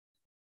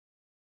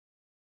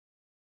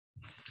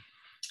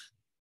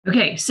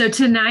Okay, so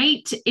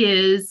tonight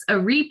is a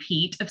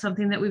repeat of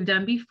something that we've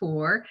done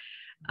before.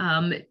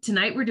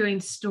 Tonight we're doing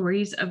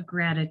stories of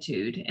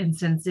gratitude. And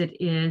since it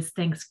is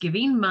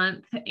Thanksgiving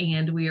month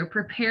and we are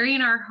preparing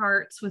our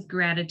hearts with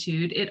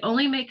gratitude, it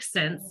only makes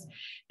sense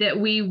that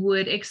we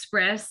would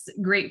express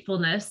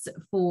gratefulness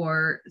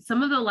for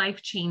some of the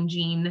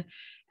life-changing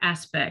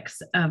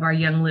aspects of our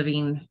Young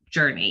Living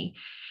journey.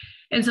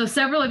 And so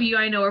several of you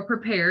I know are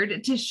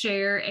prepared to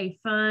share a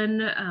fun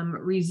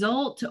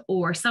result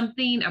or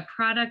something, a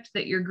product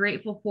that you're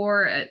grateful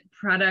for, a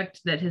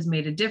product that has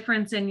made a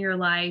difference in your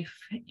life.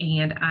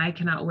 And I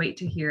cannot wait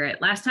to hear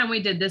it. Last time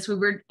we did this, we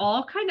were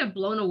all kind of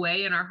blown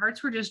away and our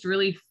hearts were just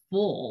really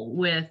full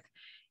with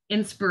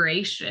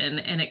inspiration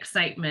and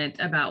excitement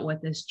about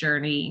what this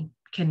journey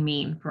can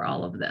mean for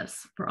all of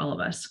this, for all of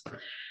us.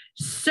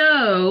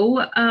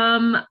 So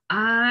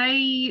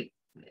I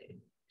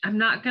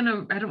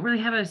don't really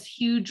have a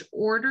huge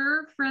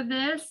order for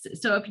this.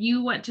 So if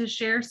you want to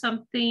share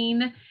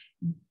something,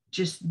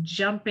 just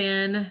jump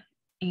in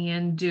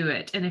and do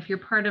it. And if you're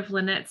part of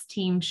Lynette's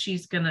team,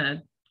 she's going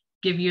to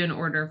give you an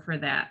order for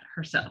that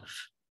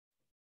herself.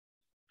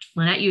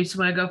 Lynette, you just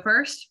want to go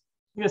first?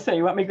 I'm going to say,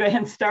 you want me to go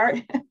ahead and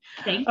start?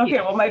 Thank you. Okay,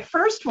 well, my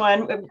first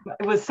one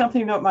was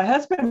something that my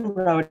husband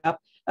wrote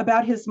up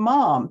about his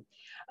mom.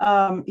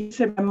 He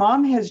said, my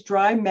mom has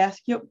dry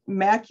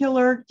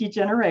macular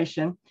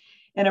degeneration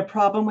and a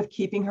problem with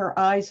keeping her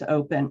eyes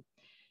open.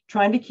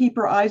 Trying to keep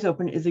her eyes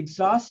open is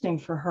exhausting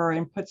for her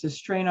and puts a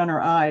strain on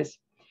her eyes.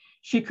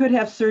 She could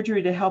have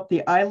surgery to help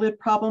the eyelid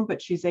problem,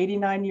 but she's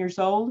 89 years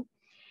old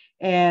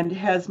and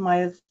has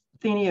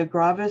myasthenia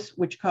gravis,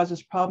 which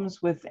causes problems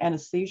with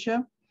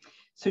anesthesia.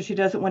 So she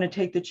doesn't want to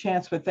take the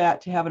chance with that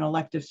to have an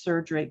elective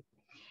surgery.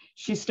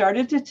 She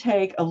started to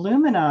take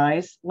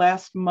Illuminize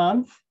last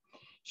month.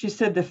 She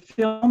said the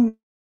film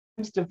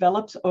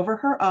develops over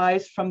her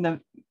eyes from the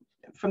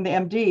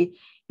MD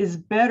is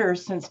better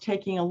since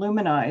taking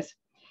Illuminize,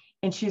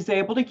 and she's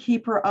able to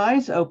keep her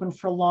eyes open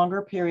for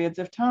longer periods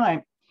of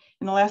time.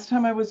 And the last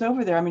time I was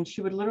over there, I mean,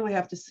 she would literally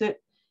have to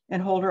sit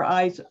and hold her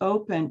eyes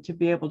open to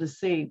be able to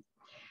see.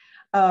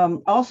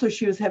 Also,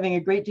 she was having a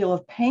great deal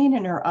of pain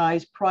in her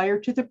eyes prior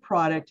to the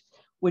product,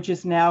 which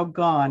is now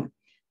gone.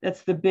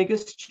 That's the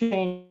biggest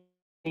change,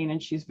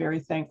 and she's very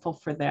thankful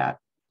for that.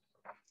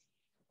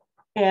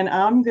 And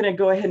I'm going to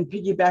go ahead and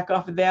piggyback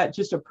off of that,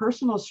 just a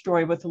personal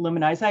story with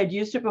Illuminize. I had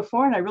used it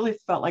before, and I really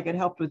felt like it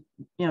helped with,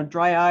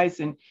 dry eyes.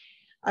 And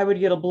I would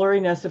get a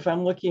blurriness if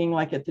I'm looking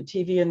like at the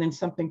TV and then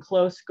something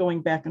close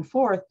going back and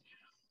forth.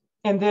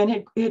 And then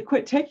it had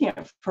quit taking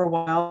it for a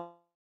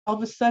while. All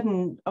of a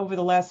sudden, over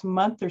the last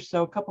month or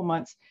so, a couple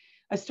months,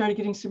 I started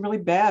getting some really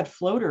bad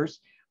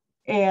floaters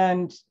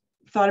and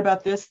thought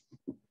about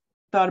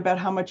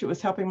how much it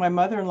was helping my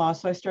mother-in-law.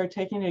 So I started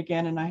taking it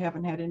again, and I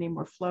haven't had any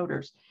more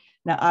floaters.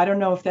 Now, I don't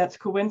know if that's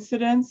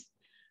coincidence,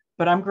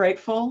 but I'm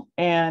grateful,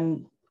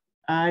 and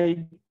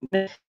I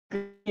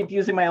keep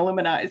using my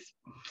Illuminize.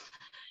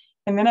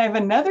 And then I have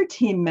another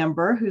team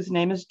member whose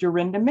name is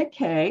Dorinda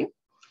McKay,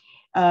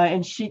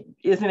 and she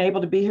isn't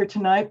able to be here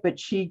tonight, but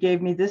she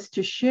gave me this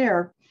to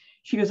share.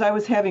 She goes, I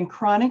was having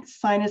chronic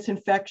sinus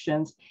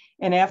infections,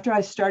 and after I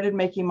started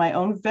making my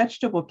own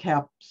vegetable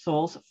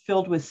capsules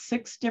filled with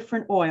 6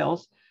 different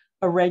oils,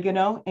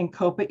 oregano and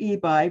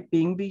copaiba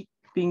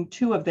being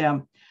 2 of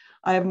them,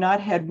 I have not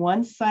had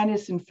one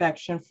sinus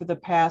infection for the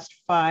past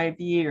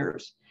 5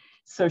 years.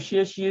 So she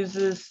just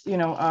uses,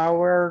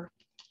 our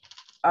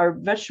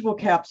vegetable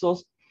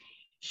capsules.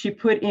 She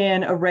put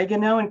in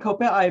oregano and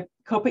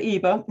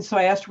copaiba. So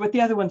I asked her what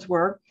the other ones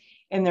were,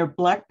 and they're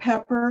black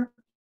pepper,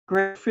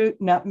 grapefruit,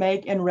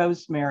 nutmeg, and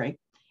rosemary.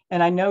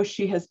 And I know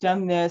she has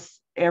done this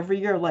every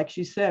year, like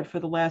she said, for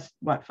the last,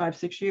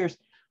 5-6 years.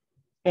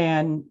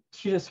 And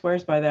she just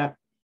swears by that,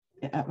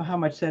 how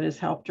much that has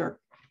helped her.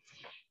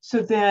 So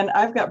then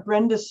I've got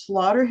Brenda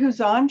Slaughter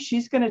who's on.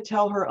 She's going to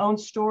tell her own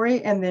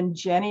story. And then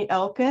Jenny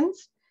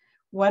Elkins.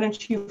 Why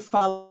don't you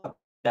follow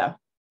up?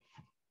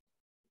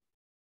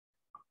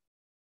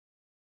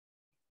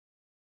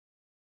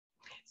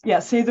 Yeah,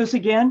 say those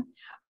again.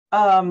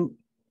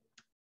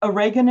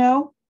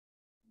 Oregano,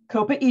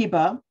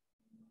 copaiba,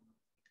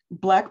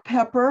 black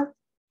pepper,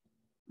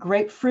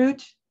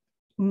 grapefruit,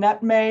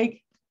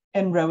 nutmeg,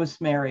 and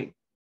rosemary.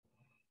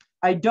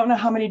 I don't know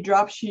how many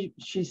drops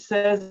she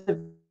says.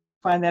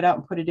 Find that out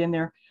and put it in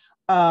there.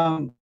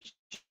 Up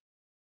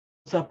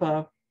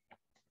a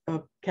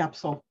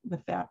capsule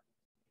with that.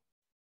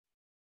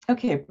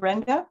 Okay,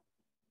 Brenda.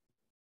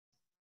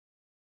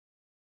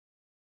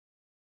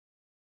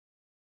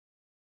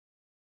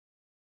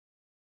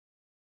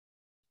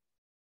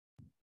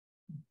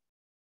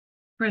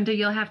 Brenda,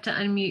 you'll have to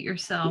unmute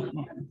yourself.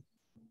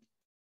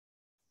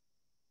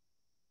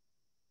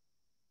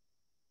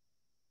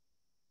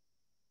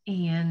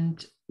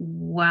 And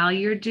while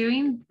you're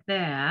doing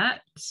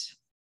that,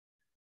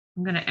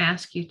 I'm going to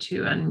ask you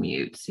to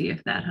unmute, see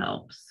if that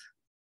helps.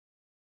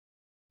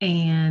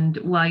 And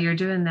while you're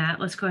doing that,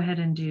 let's go ahead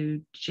and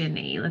do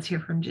Jenny. Let's hear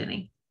from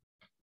Jenny.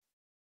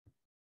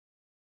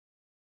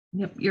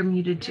 Yep, you're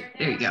muted too.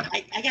 There you go.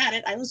 I got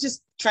it. I was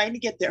just trying to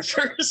get there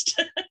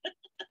first.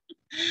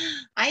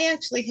 I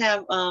actually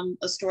have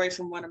a story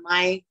from one of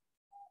my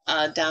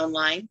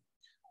downline.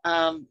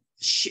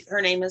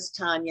 Her name is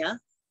Tanya,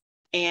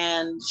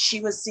 and she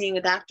was seeing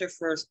a doctor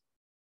for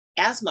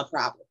asthma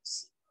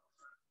problems.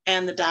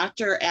 And the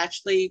doctor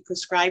actually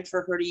prescribed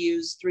for her to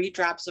use 3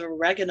 drops of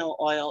oregano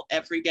oil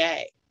every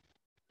day.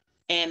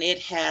 And it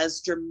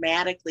has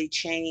dramatically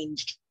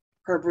changed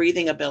her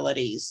breathing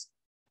abilities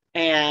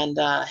and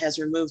has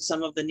removed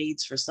some of the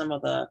needs for some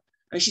of the,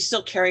 I mean, she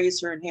still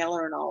carries her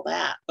inhaler and all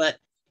that, but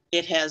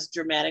it has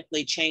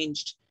dramatically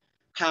changed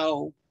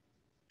how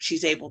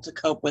she's able to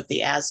cope with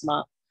the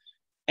asthma.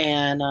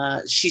 And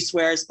she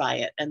swears by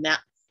it. And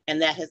that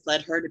has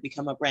led her to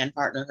become a brand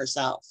partner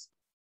herself.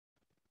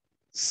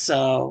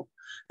 So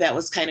that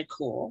was kind of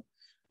cool.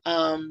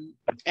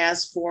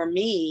 As for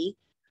me,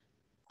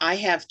 I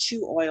have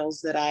 2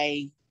 oils that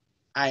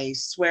I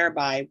swear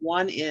by.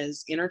 One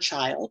is Inner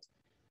Child,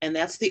 and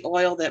that's the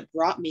oil that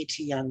brought me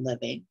to Young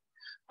Living.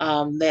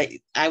 That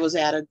I was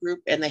at a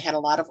group and they had a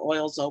lot of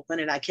oils open,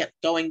 and I kept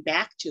going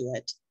back to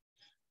it.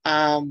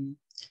 And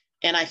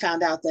I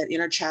found out that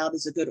Inner Child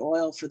is a good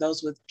oil for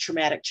those with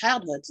traumatic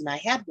childhoods, and I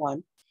had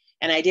one,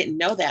 and I didn't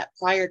know that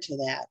prior to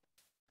that.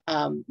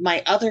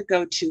 My other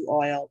go-to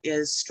oil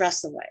is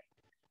Stress Away,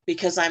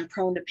 because I'm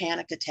prone to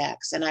panic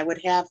attacks, and I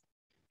would have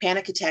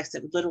panic attacks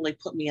that would literally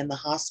put me in the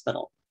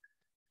hospital.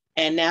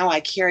 And now I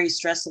carry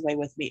Stress Away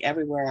with me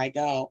everywhere I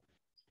go,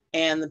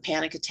 and the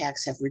panic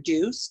attacks have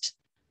reduced.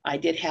 I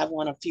did have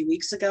one a few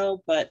weeks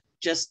ago, but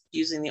just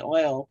using the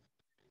oil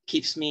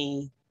keeps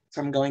me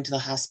from going to the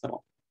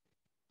hospital.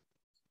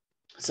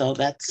 So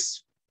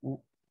that's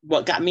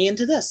what got me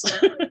into this.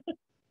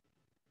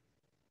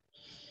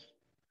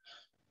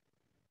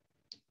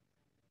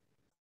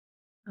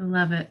 I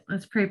love it.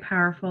 That's pretty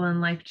powerful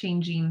and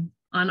life-changing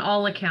on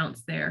all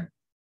accounts there.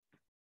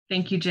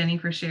 Thank you, Jenny,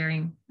 for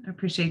sharing. I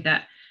appreciate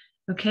that.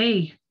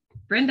 Okay,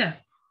 Brenda.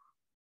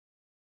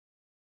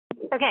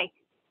 Okay,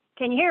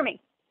 can you hear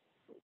me?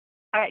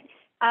 All right.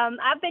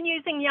 I've been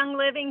using Young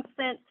Living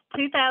since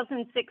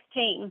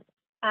 2016.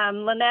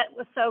 Lynette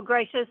was so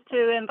gracious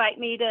to invite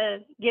me to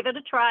give it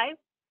a try.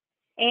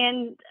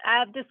 And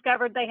I've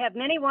discovered they have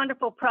many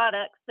wonderful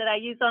products that I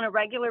use on a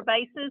regular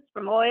basis,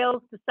 from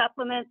oils to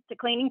supplements to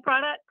cleaning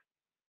products.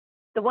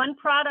 The one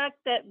product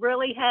that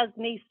really has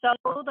me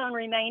sold on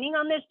remaining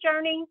on this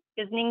journey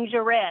is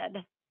Ningxia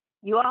Red.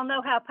 You all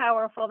know how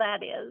powerful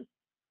that is.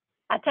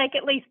 I take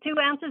at least 2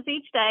 ounces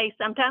each day,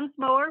 sometimes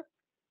more,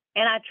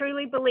 and I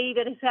truly believe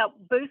it has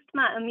helped boost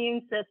my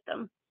immune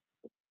system.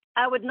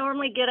 I would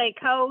normally get a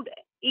cold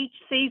each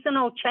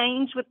seasonal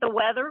change with the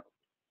weather.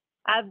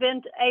 I've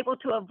been able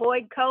to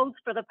avoid colds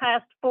for the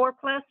past 4+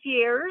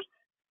 years.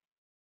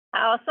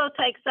 I also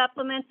take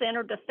supplements,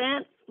 Inner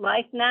Defense,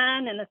 Life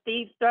 9, and the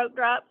Thieves Throat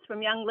Drops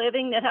from Young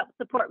Living that help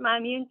support my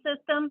immune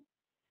system.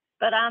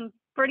 But I'm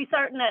pretty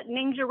certain that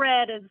Ningxia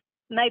Red has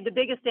made the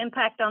biggest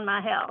impact on my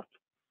health.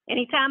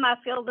 Anytime I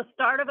feel the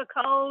start of a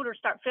cold or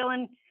start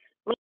feeling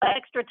a little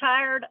extra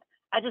tired,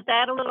 I just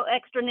add a little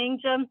extra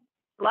Ningxia.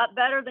 A lot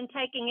better than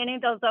taking any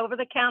of those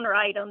over-the-counter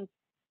items.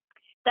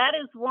 That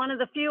is one of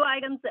the few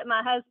items that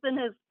my husband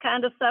has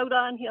kind of sewed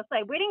on. He'll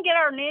say, we didn't get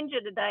our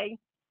Ninja today,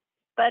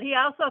 but he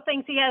also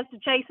thinks he has to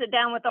chase it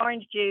down with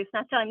orange juice.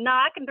 And I tell him, no,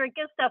 I can drink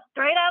this stuff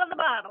straight out of the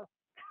bottle.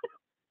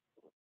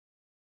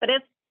 But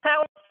it's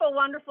powerful,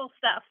 wonderful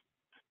stuff.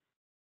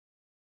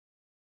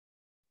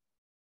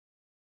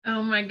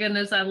 Oh my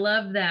goodness, I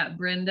love that,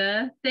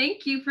 Brenda.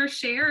 Thank you for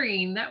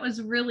sharing. That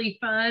was really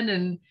fun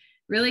and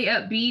really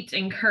upbeat,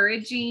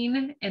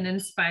 encouraging, and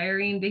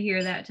inspiring to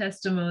hear that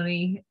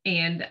testimony.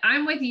 And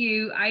I'm with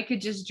you. I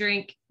could just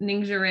drink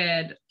Ningxia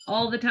Red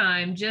all the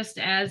time, just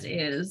as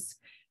is.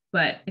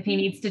 But if he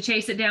needs to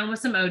chase it down with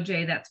some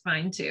OJ, that's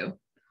fine too.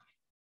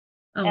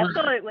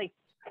 Absolutely.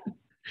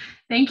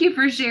 Thank you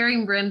for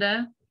sharing,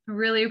 Brenda. I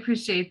really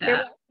appreciate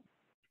that.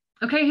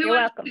 Okay, who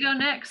wants to go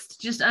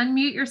next? Just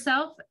unmute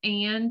yourself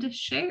and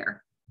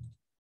share.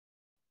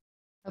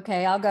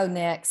 Okay, I'll go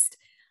next.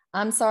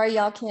 I'm sorry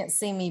y'all can't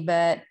see me,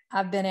 but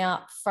I've been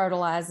out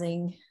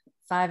fertilizing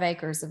 5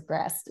 acres of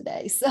grass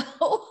today. So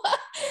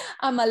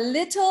I'm a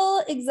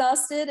little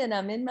exhausted and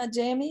I'm in my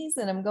jammies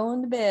and I'm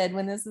going to bed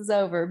when this is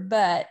over.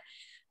 But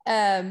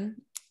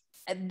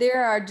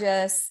there are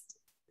just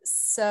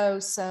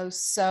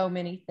so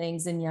many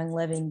things in Young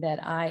Living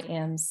that I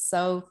am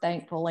so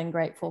thankful and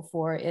grateful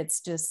for. It's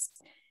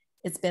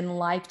been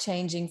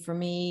life-changing for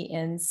me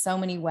in so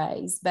many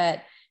ways.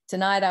 But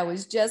tonight I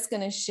was just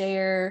going to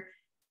share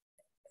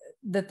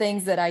the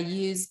things that I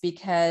use,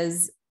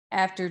 because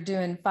after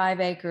doing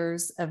 5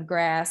 acres of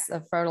grass,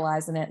 of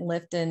fertilizing it and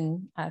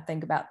lifting, I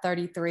think about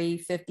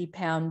 33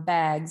 50-pound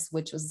bags,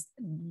 which was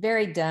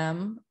very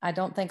dumb. I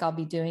don't think I'll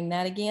be doing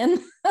that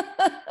again.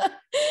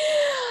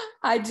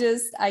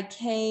 I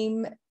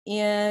came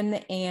in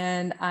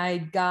and I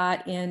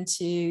got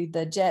into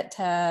the jet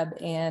tub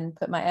and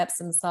put my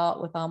Epsom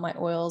salt with all my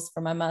oils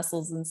for my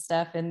muscles and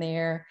stuff in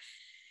there,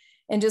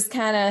 and just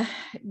kind of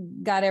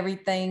got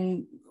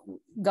everything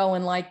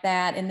going like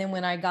that. And then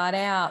when I got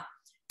out,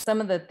 some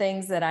of the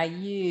things that I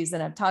use,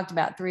 and I've talked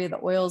about 3 of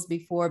the oils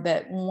before,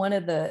 but one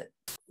of the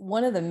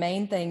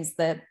main things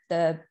that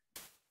the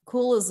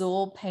Cool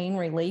Azul Pain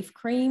Relief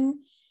Cream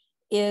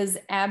is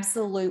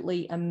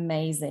absolutely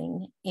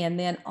amazing. And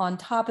then on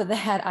top of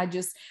that,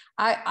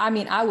 I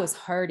mean, I was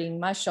hurting.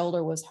 My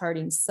shoulder was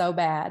hurting so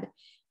bad.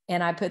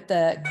 And I put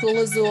the Cool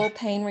Azul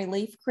Pain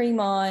Relief Cream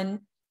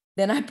on.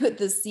 Then I put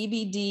the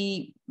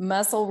CBD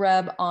muscle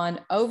rub on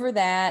over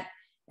that.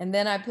 And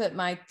then I put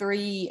my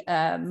 3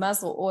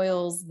 muscle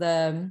oils,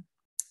 the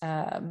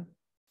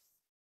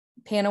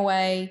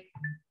Panaway,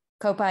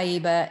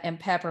 Copaiba, and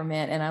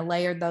peppermint. And I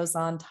layered those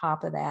on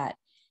top of that.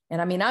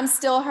 And I mean, I'm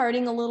still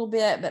hurting a little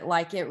bit, but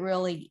like it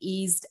really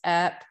eased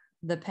up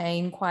the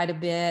pain quite a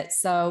bit.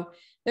 So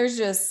there's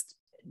just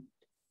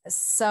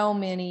so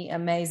many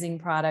amazing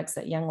products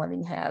that Young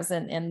Living has.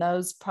 And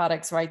those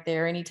products right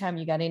there, anytime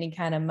you got any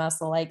kind of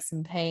muscle aches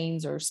and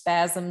pains or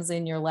spasms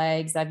in your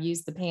legs, I've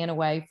used the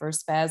Panaway for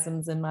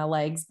spasms in my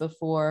legs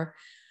before.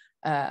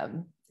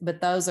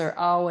 But those are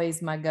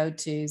always my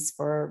go-tos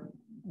for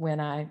when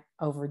I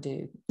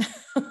overdo.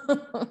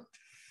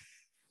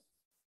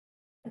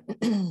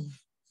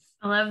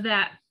 I love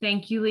that.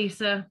 Thank you,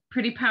 Lisa.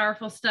 Pretty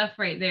powerful stuff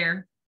right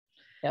there.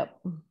 Yep.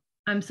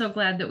 I'm so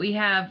glad that we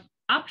have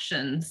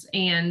options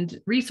and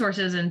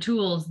resources and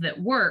tools that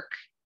work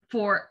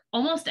for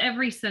almost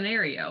every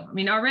scenario. I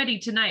mean, already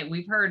tonight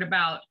we've heard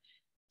about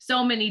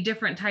so many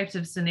different types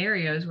of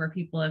scenarios where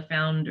people have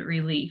found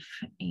relief,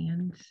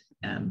 and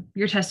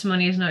your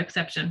testimony is no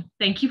exception.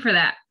 Thank you for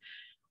that.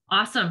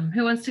 Awesome.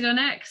 Who wants to go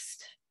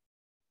next?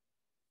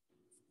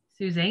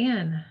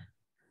 Suzanne.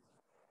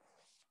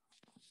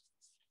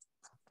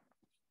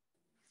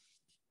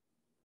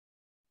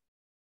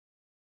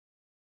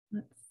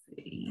 Let's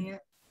see. Yeah.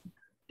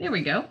 There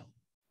we go.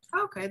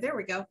 Okay, there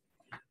we go.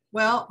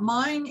 Well,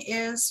 mine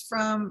is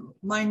from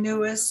my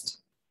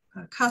newest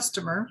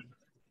customer,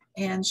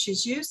 and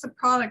she's used the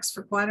products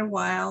for quite a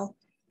while.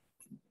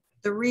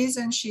 The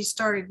reason she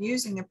started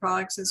using the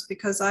products is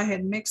because I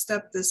had mixed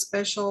up this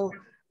special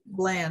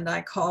blend,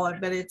 I call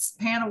it, but it's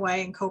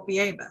Panaway and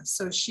Copaiba.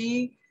 So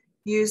she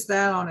used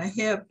that on a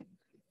hip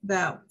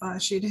that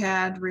she'd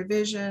had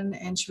revision,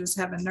 and she was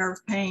having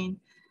nerve pain.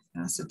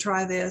 So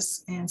try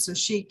this. And so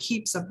she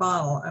keeps a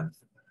bottle of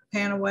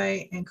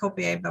Panaway and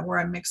Copaiba where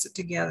I mix it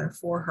together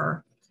for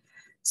her.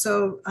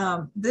 So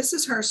this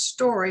is her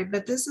story,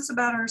 but this is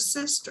about her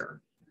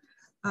sister.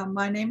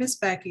 My name is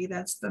Becky.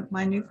 That's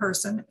my new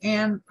person.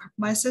 And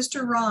my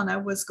sister Rana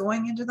was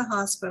going into the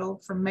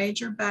hospital for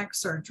major back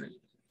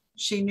surgery.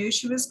 She knew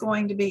she was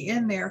going to be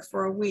in there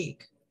for a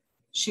week.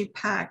 She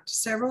packed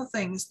several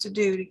things to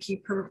do to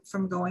keep her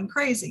from going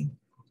crazy.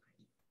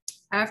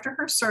 After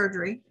her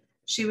surgery,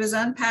 she was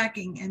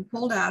unpacking and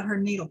pulled out her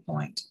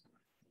needlepoint.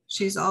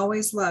 She's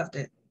always loved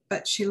it,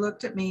 but she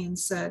looked at me and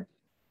said,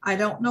 "I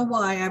don't know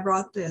why I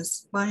brought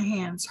this. My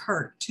hands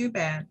hurt too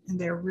bad and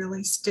they're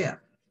really stiff."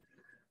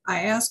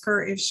 I asked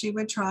her if she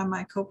would try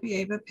my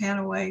Copaiba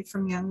Panaway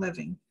from Young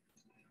Living.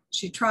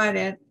 She tried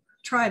it,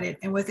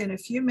 and within a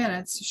few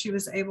minutes, she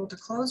was able to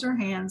close her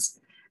hands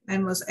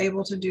and was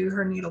able to do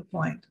her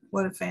needlepoint.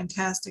 What a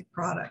fantastic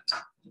product.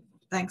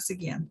 Thanks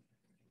again.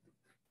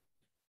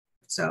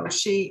 So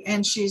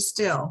she's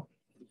still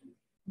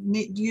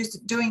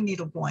doing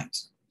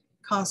needlepoint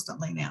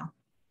constantly now.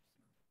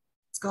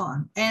 It's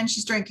gone. And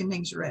she's drinking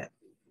Ningxia.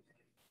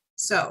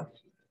 So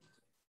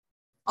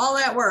all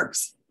that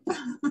works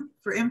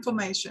for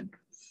inflammation.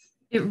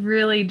 It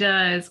really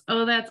does.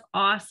 Oh, that's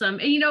awesome.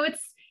 And you know,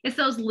 it's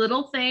those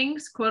little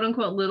things, quote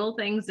unquote, little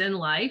things in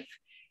life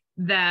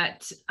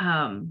that,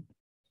 I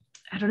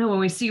don't know, when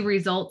we see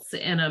results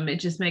in them, it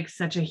just makes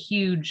such a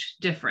huge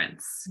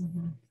difference.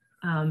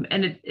 Mm-hmm.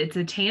 And it's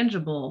a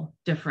tangible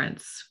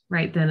difference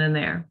right then and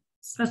there.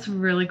 That's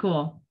really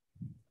cool.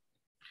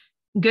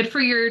 Good for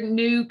your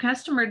new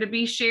customer to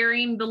be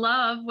sharing the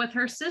love with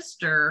her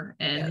sister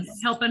and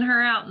helping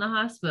her out in the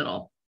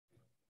hospital.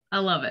 I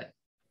love it.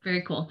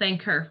 Very cool.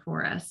 Thank her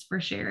for us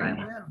for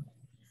sharing.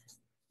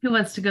 Who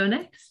wants to go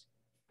next?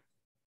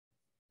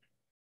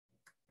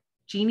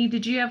 Jeannie,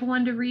 did you have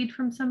one to read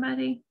from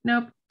somebody?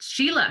 Nope.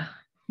 Sheila,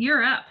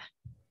 you're up.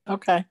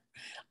 Okay.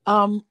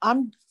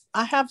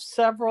 I have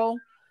several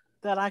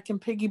that I can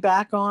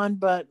piggyback on,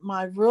 but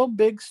my real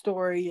big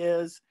story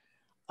is,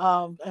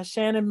 as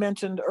Shannon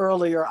mentioned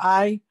earlier,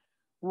 I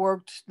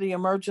worked the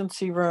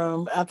emergency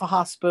room at the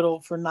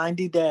hospital for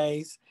 90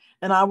 days,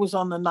 and I was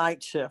on the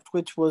night shift,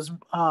 which was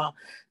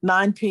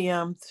 9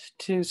 p.m.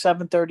 to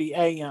 7:30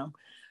 a.m.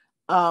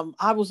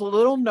 I was a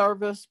little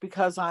nervous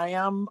because I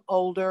am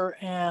older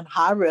and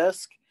high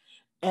risk.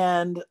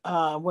 And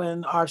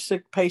when our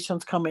sick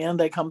patients come in,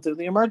 they come through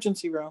the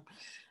emergency room.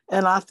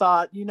 And I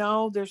thought, you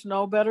know, there's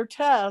no better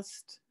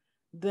test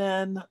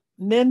than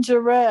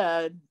Ningxia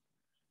Red,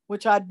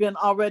 which I'd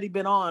already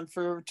been on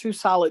for 2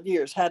 solid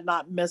years, had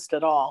not missed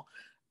at all.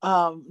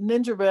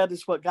 Ningxia Red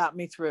is what got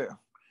me through.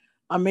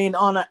 I mean,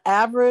 on an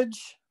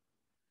average,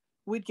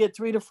 we'd get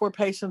 3 to 4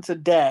 patients a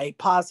day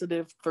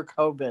positive for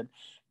COVID.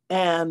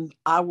 And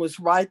I was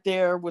right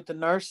there with the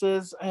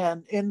nurses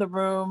and in the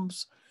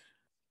rooms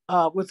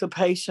with the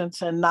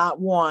patients, and not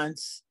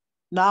once,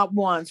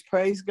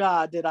 praise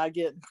God, did I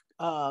get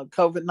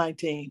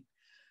COVID-19.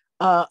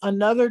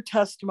 Another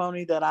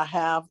testimony that I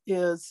have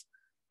is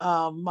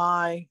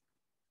my,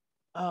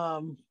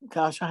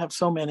 gosh, I have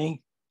so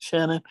many,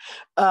 Shannon.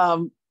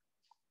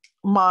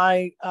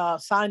 My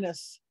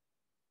sinus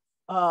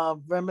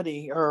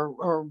remedy,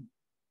 or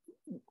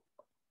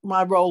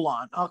my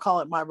roll-on. I'll call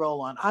it my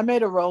roll-on. I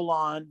made a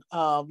roll-on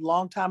a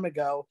long time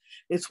ago.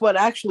 It's what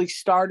actually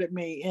started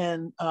me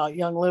in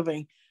Young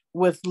Living,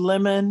 with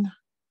lemon,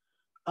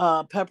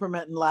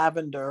 peppermint, and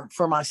lavender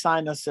for my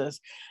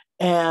sinuses.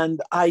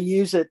 And I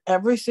use it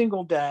every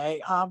single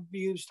day. I've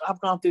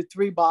gone through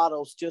 3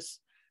 bottles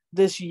just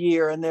this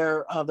year, and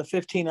they're the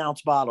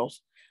 15-ounce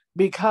bottles,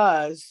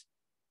 because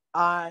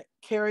I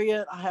carry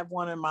it. I have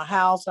one in my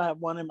house. I have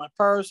one in my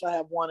purse. I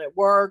have one at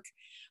work.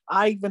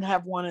 I even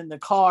have one in the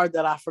car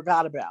that I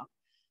forgot about.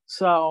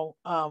 So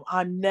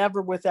I'm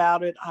never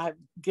without it. I've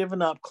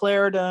given up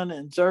Claritin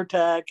and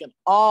Zyrtec and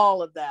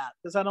all of that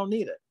because I don't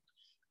need it.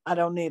 I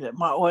don't need it.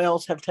 My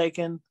oils have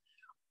taken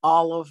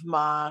all of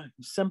my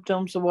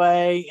symptoms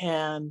away,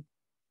 and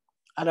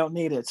I don't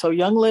need it. So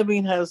Young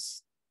Living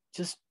has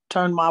just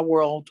turned my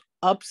world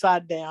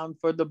upside down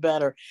for the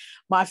better.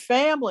 My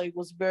family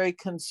was very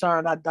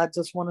concerned. I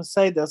just want to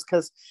say this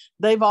because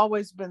they've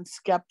always been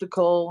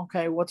skeptical.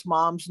 Okay, what's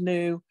mom's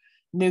new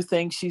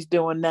thing she's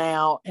doing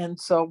now? And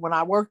so when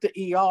I worked at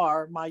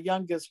ER, my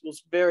youngest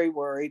was very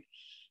worried.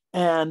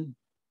 And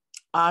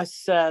I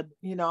said,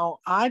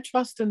 I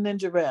trust in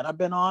Ninja Red. I've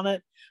been on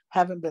it,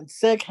 haven't been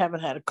sick,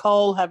 haven't had a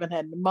cold, haven't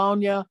had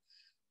pneumonia.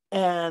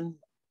 And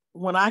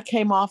when I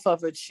came off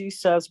of it, she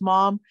says,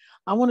 Mom,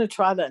 I want to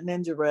try that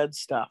Ninja Red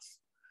stuff.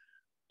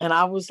 And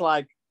I was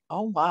like,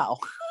 oh, wow.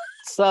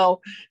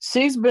 So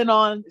she's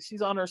on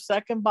her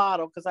second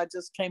bottle, because I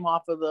just came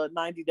off of the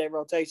 90-day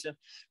rotation.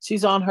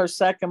 She's on her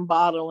second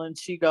bottle, and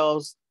she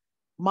goes,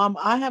 Mom,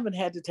 I haven't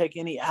had to take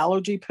any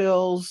allergy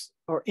pills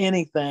or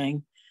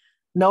anything.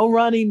 No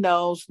runny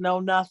nose,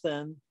 no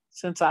nothing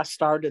since I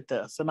started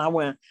this. And I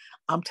went,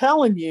 I'm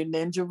telling you,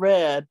 Ninja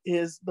Red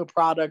is the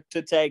product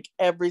to take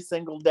every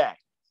single day.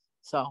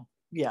 So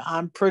yeah,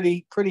 I'm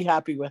pretty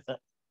happy with it.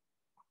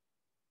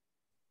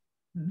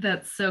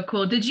 That's so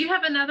cool. Did you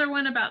have another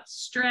one about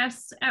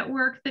stress at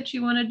work that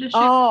you wanted to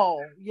share?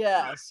 Oh,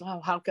 yes.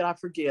 Oh, how could I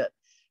forget?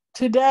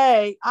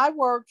 Today, I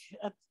work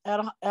at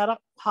a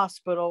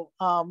hospital,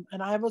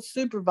 and I have a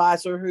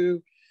supervisor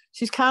who,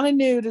 she's kind of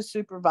new to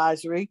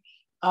supervisory.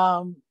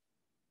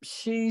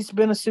 She's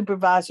been a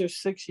supervisor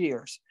 6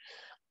 years.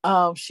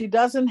 She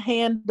doesn't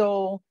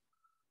handle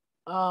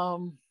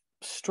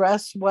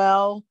stress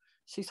well.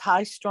 She's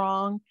high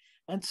strung.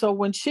 And so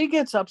when she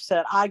gets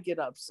upset, I get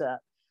upset.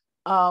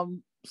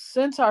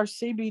 Since our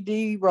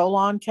CBD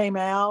roll-on came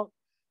out,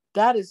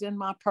 that is in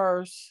my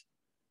purse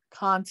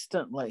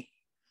constantly.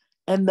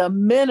 And the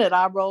minute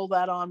I roll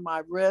that on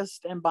my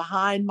wrist and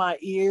behind my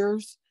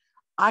ears,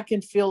 I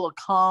can feel a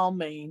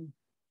calming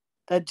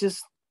that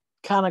just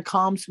kind of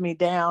calms me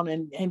down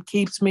and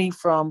keeps me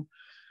from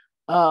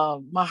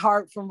my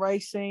heart from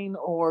racing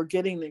or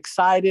getting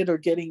excited or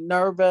getting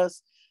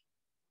nervous.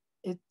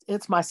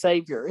 It's my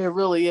savior. It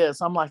really is.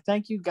 I'm like,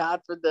 thank you,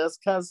 God, for this,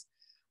 because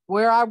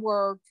where I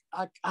work,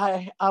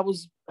 I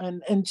was,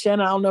 and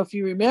Shannon, I don't know if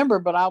you remember,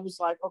 but I was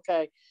like,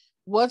 okay,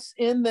 what's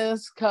in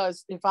this?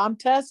 Because if I'm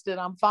tested,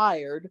 I'm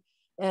fired.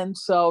 And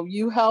so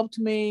you helped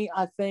me.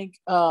 I think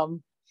our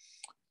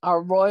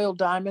Royal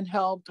Diamond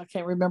helped. I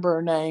can't remember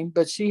her name,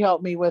 but she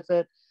helped me with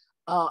it.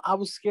 I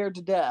was scared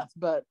to death,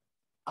 but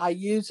I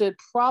use it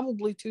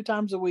probably 2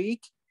 times a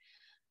week.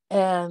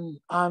 And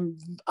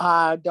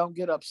I don't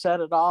get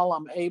upset at all.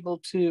 I'm able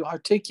to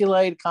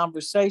articulate a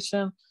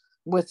conversation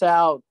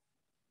without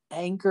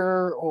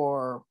anger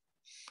or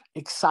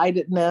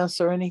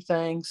excitedness or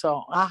anything.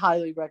 So I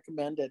highly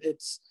recommend it.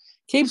 It's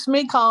keeps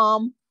me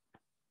calm.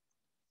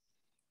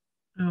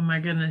 Oh my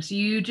goodness.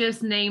 You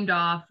just named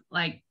off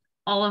like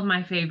all of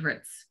my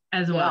favorites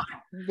as well.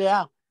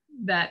 Yeah.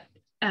 That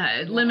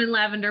lemon,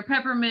 lavender,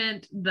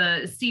 peppermint,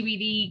 the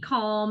CBD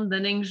calm, the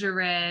Ninja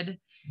Red.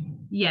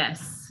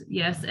 Yes,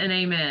 and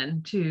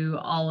amen to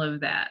all of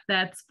that.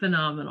 That's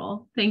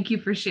phenomenal. Thank you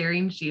for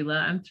sharing, Sheila.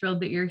 I'm thrilled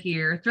that you're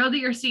here, thrilled that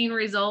you're seeing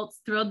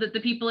results, thrilled that the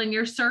people in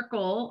your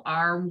circle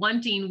are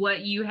wanting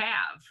what you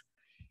have.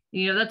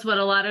 That's what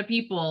a lot of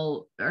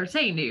people are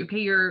saying to you.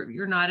 Okay, you're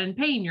not in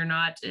pain. You're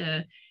not,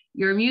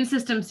 your immune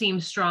system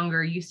seems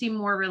stronger. You seem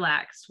more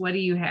relaxed. What do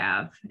you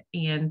have?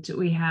 And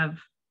we have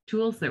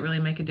tools that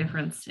really make a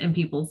difference in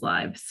people's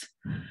lives.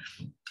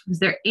 Is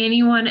there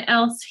anyone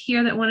else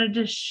here that wanted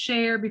to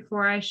share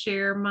before I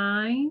share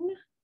mine?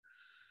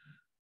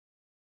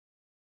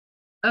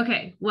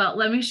 Okay, well,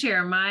 let me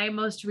share my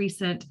most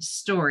recent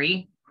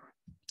story.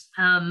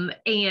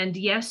 And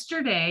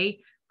yesterday,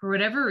 for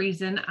whatever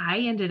reason, I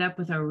ended up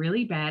with a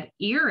really bad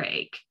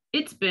earache.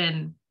 It's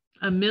been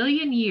a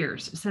million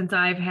years since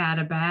I've had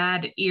a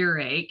bad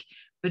earache,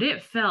 but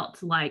it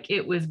felt like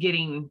it was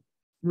getting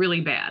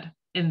really bad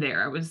in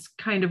there. I was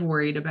kind of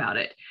worried about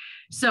it.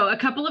 So a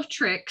couple of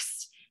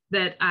tricks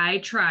that I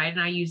tried,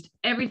 and I used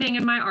everything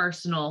in my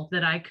arsenal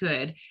that I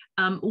could.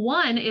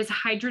 One is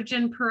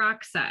hydrogen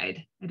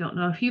peroxide. I don't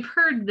know if you've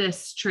heard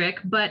this trick,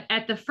 but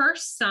at the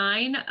first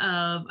sign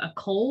of a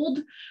cold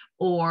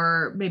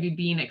or maybe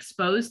being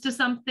exposed to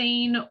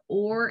something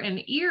or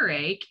an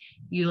earache,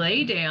 you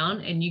lay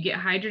down and you get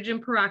hydrogen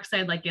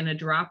peroxide like in a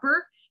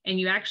dropper, and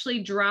you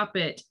actually drop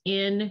it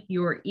in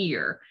your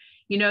ear.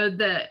 You know,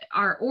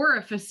 our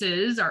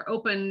orifices, our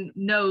open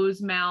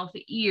nose, mouth,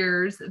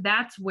 ears,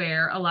 that's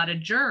where a lot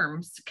of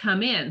germs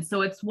come in.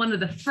 So it's one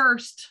of the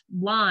first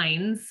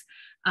lines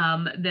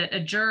that a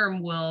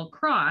germ will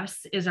cross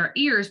is our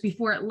ears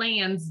before it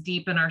lands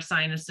deep in our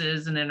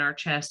sinuses and in our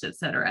chest, et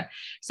cetera.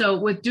 So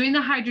with doing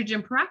the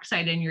hydrogen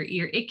peroxide in your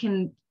ear, it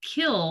can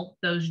kill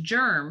those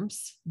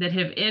germs that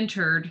have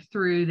entered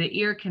through the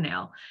ear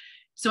canal.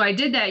 So I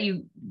did that.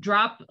 You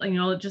drop,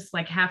 just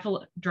like half a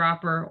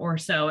dropper or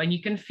so, and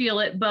you can feel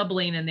it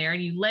bubbling in there,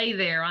 and you lay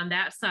there on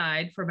that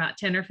side for about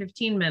 10 or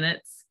 15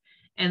 minutes.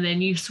 And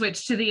then you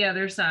switch to the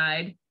other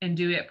side and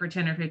do it for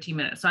 10 or 15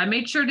 minutes. So I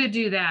made sure to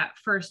do that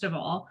first of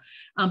all,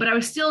 but I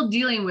was still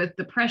dealing with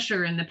the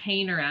pressure and the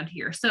pain around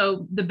here.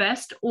 So the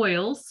best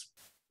oils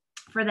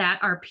for that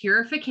are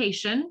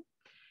Purification.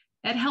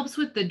 That helps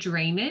with the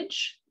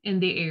drainage in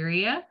the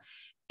area,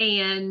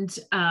 and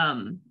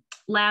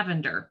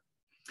lavender.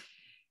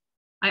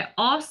 I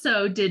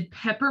also did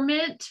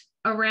peppermint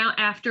around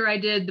after I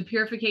did the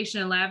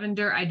Purification and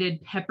lavender. I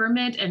did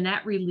peppermint, and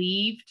that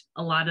relieved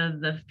a lot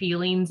of the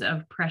feelings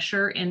of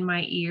pressure in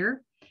my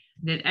ear.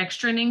 Did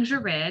extra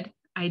Ningxia Red.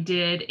 I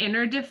did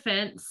Inner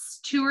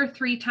Defense 2 or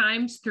 3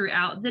 times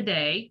throughout the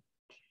day.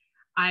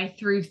 I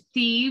threw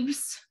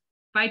Thieves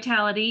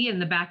Vitality in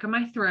the back of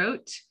my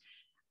throat.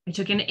 I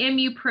took an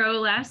MU Pro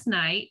last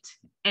night,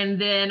 and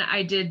then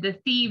I did the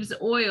Thieves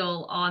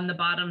oil on the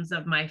bottoms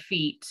of my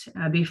feet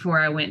before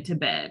I went to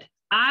bed.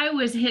 I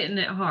was hitting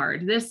it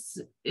hard.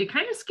 It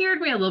kind of scared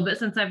me a little bit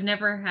since I've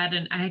never had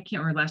I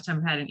can't remember last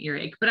time I had an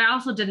earache, but I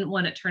also didn't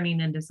want it turning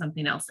into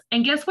something else.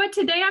 And guess what?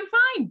 Today I'm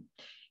fine.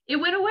 It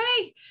went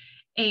away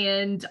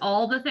and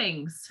all the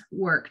things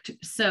worked.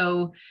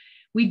 So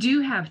we do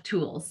have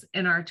tools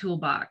in our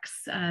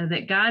toolbox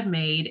that God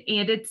made,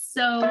 and it's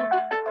so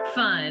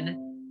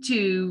fun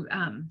to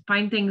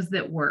find things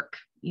that work.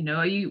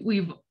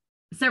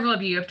 Several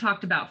of you have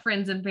talked about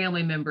friends and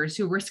family members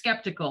who were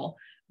skeptical,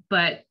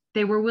 but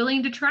they were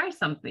willing to try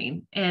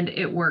something and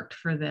it worked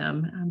for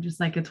them, just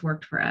like it's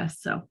worked for us.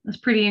 So it's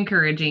pretty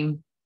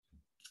encouraging.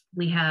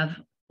 We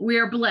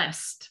are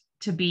blessed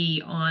to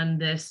be on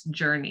this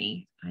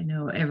journey. I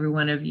know every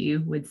one of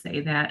you would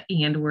say that,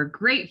 and we're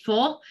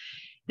grateful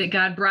that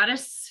God brought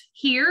us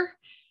here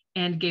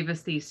and gave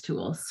us these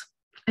tools.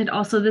 And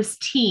also this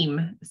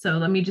team. So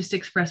let me just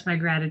express my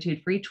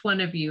gratitude for each one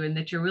of you, and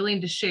that you're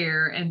willing to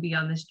share and be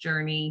on this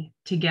journey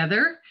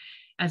together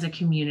as a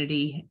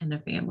community and a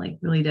family. It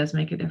really does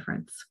make a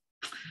difference.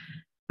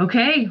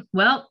 Okay,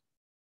 well,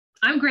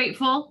 I'm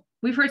grateful.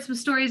 We've heard some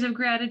stories of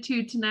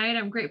gratitude tonight.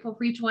 I'm grateful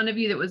for each one of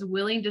you that was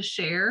willing to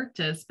share,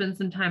 to spend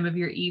some time of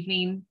your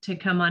evening to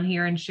come on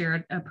here and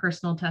share a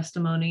personal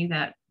testimony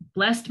that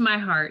blessed my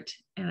heart.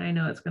 And I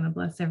know it's going to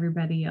bless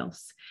everybody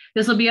else.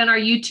 This will be on our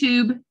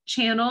YouTube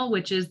channel,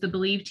 which is the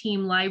Believe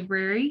Team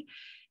Library.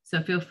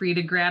 So feel free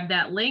to grab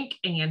that link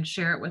and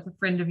share it with a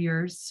friend of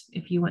yours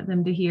if you want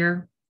them to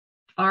hear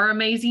our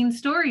amazing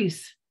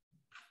stories.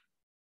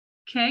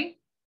 Okay.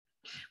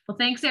 Well,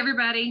 thanks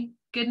everybody.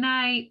 Good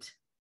night.